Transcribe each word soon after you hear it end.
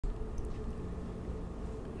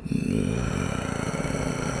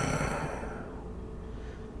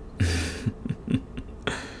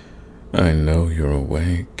I know you're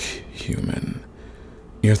awake, human.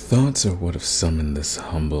 Your thoughts are what have summoned this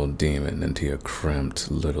humble demon into your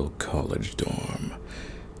cramped little college dorm.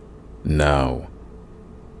 Now,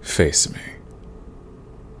 face me.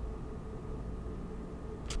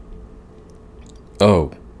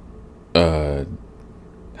 Oh,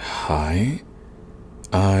 hi?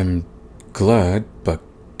 I'm glad, but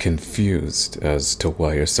confused as to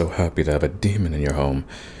why you're so happy to have a demon in your home.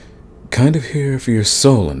 Kind of here for your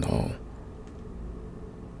soul and all.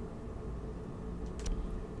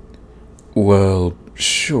 Well,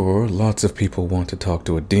 sure, lots of people want to talk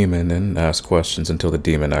to a demon and ask questions until the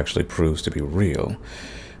demon actually proves to be real.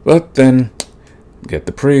 But then, get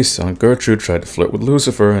the priest. Aunt Gertrude tried to flirt with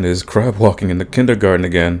Lucifer and is crab walking in the kindergarten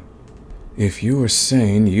again. If you were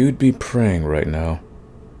sane, you'd be praying right now.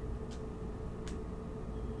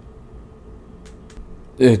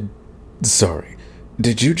 Sorry.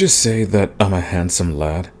 Did you just say that I'm a handsome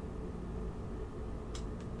lad?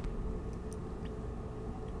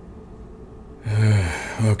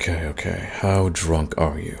 Okay. How drunk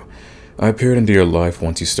are you? I peered into your life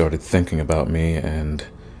once you started thinking about me, and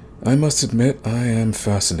I must admit I am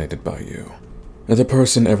fascinated by you. The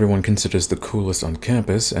person everyone considers the coolest on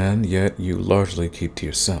campus, and yet you largely keep to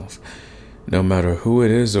yourself. No matter who it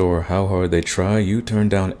is or how hard they try, you turn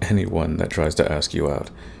down anyone that tries to ask you out.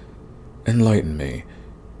 Enlighten me.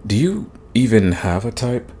 Do you even have a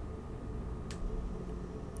type?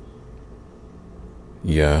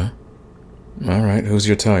 Yeah? Alright, who's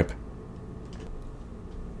your type?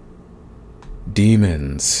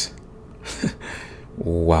 Demons.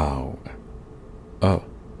 Wow.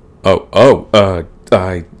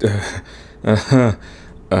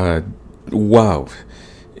 Wow.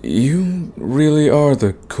 You really are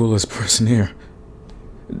the coolest person here.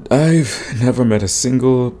 I've never met a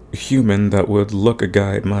single human that would look a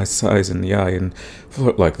guy my size in the eye and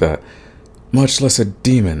flirt like that, much less a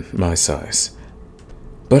demon my size.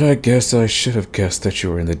 But I guess I should have guessed that you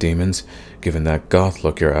were in the demons, given that goth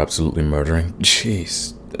look you're absolutely murdering.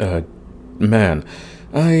 Jeez. Man,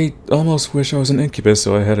 I almost wish I was an incubus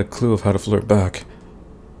so I had a clue of how to flirt back.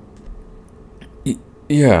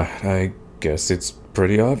 Yeah, I guess it's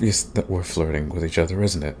pretty obvious that we're flirting with each other,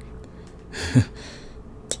 isn't it?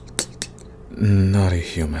 Not a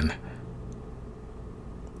human.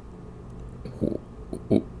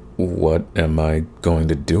 What am I going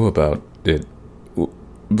to do about it?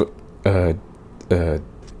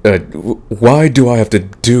 Why do I have to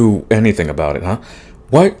do anything about it, huh?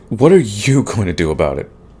 What are you going to do about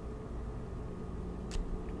it?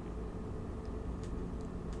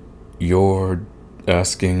 You're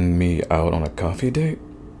asking me out on a coffee date?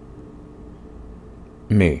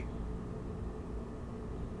 Me.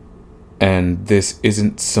 And this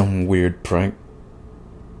isn't some weird prank?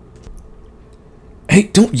 Hey,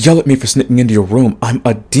 don't yell at me for sneaking into your room. I'm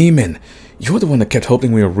a demon. You're the one that kept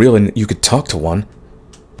hoping we were real and you could talk to one.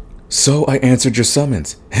 So I answered your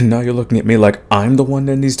summons, and now you're looking at me like I'm the one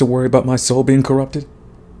that needs to worry about my soul being corrupted?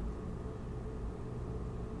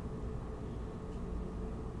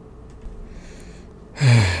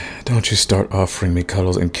 Don't you start offering me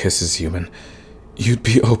cuddles and kisses, human. You'd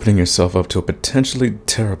be opening yourself up to a potentially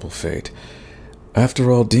terrible fate. After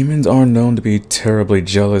all, demons are known to be terribly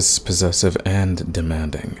jealous, possessive, and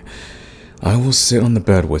demanding. I will sit on the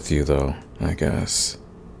bed with you, though, I guess.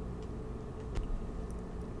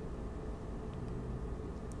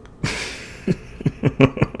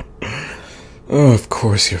 Oh, of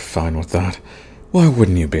course you're fine with that. Why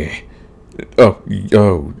wouldn't you be? Oh,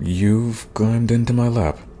 you've climbed into my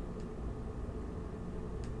lap.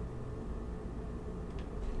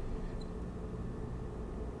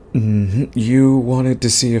 You wanted to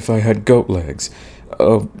see if I had goat legs.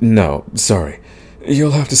 Oh, no, sorry.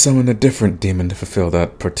 You'll have to summon a different demon to fulfill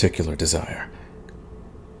that particular desire.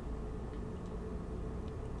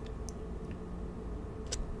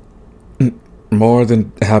 More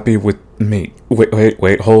than happy with me.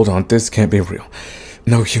 Wait, hold on. This can't be real.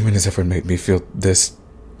 No human has ever made me feel this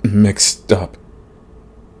mixed up.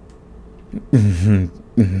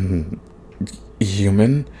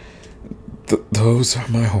 Human? Those are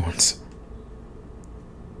my horns.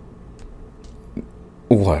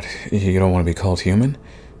 What? You don't want to be called human?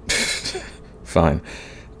 Fine.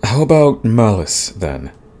 How about Malice,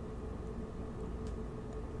 then?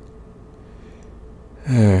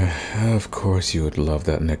 Of course you would love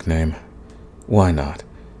that nickname. Why not?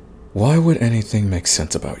 Why would anything make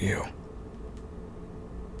sense about you?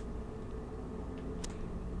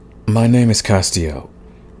 My name is Castiel.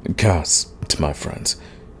 Cass, to my friends.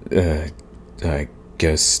 I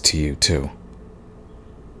guess to you, too.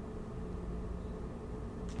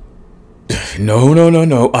 No, no, no,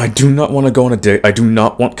 no. I do not want to go on a date. I do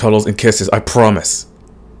not want cuddles and kisses. I promise.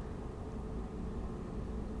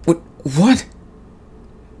 What?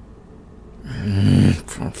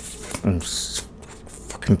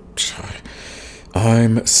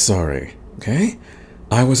 I'm sorry, okay?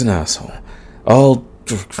 I was an asshole. I'll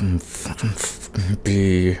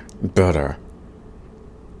be better.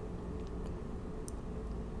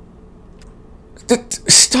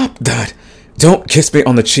 Stop that! Don't kiss me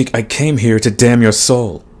on the cheek. I came here to damn your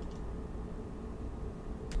soul.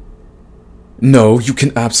 No, you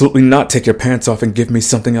can absolutely not take your pants off and give me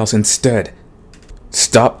something else instead.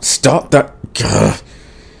 Stop that. Gah.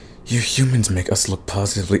 You humans make us look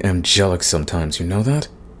positively angelic sometimes, you know that?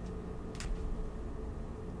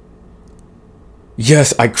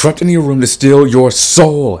 Yes, I crept into your room to steal your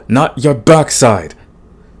soul, not your backside.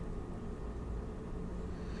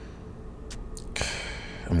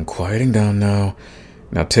 I'm quieting down now.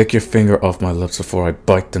 Now take your finger off my lips before I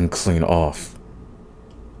bite them clean off.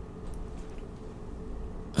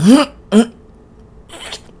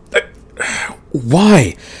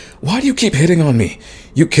 Why? Why do you keep hitting on me?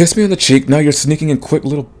 You kissed me on the cheek, now you're sneaking in quick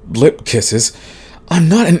little lip kisses. I'm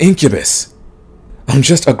not an incubus. I'm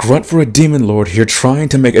just a grunt for a demon lord here trying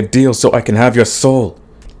to make a deal so I can have your soul.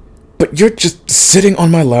 But you're just sitting on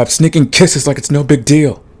my lap sneaking kisses like it's no big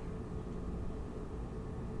deal.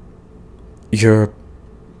 You're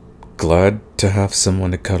glad to have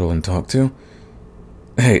someone to cuddle and talk to?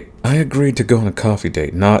 Hey, I agreed to go on a coffee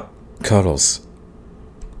date, not cuddles.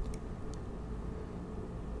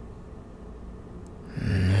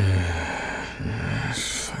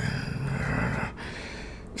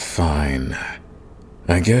 Fine.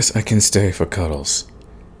 I guess I can stay for cuddles.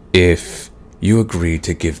 If you agree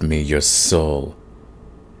to give me your soul.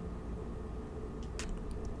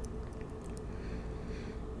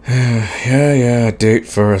 Yeah, date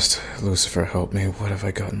first. Lucifer, help me. What have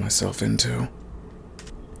I gotten myself into?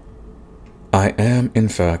 I am, in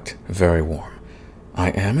fact, very warm. I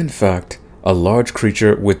am, in fact, a large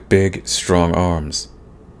creature with big, strong arms.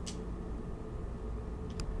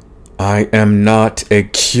 I am not a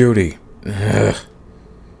cutie. Ugh.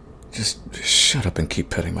 Just shut up and keep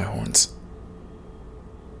petting my horns.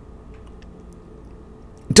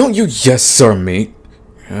 Don't you yes sir me.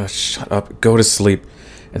 Shut up, go to sleep,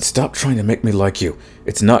 and stop trying to make me like you.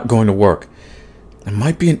 It's not going to work. I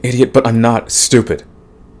might be an idiot, but I'm not stupid.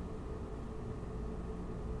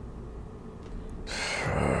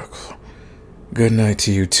 Good night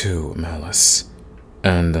to you too, Malice.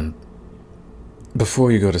 And,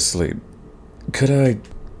 before you go to sleep, could I...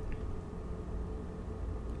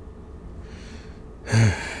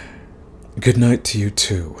 Good night to you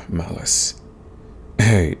too, Malice.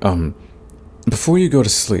 Hey, before you go to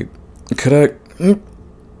sleep, could I...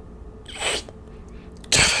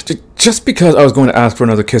 Just because I was going to ask for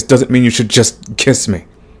another kiss doesn't mean you should just kiss me.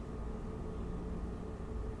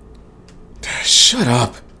 Shut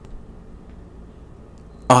up.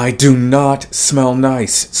 I do not smell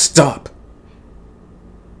nice. Stop.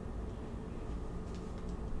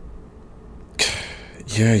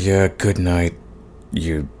 Yeah, good night,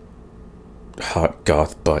 you hot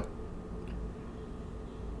goth butt.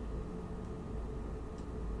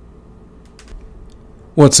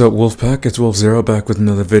 What's up, Wolfpack? It's Wolf0 back with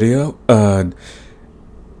another video. I'm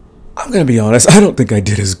gonna be honest, I don't think I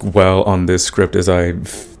did as well on this script as I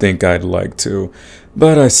think I'd like to.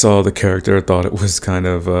 But I saw the character, thought it was kind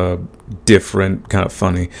of different, kind of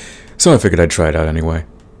funny. So I figured I'd try it out anyway.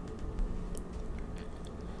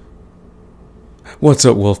 What's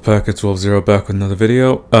up, Wolfpack? It's Wolf0 back with another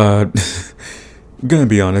video. Gonna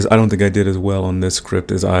be honest, I don't think I did as well on this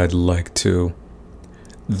script as I'd like to.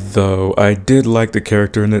 Though I did like the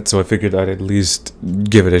character in it, so I figured I'd at least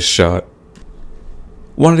give it a shot.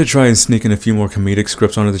 Wanted to try and sneak in a few more comedic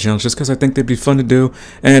scripts onto the channel just because I think they'd be fun to do,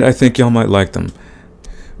 and I think y'all might like them.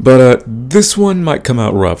 But this one might come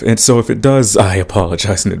out rough, and so if it does, I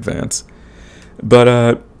apologize in advance.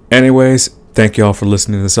 But anyways, thank y'all for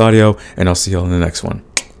listening to this audio, and I'll see y'all in the next one.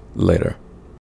 Later.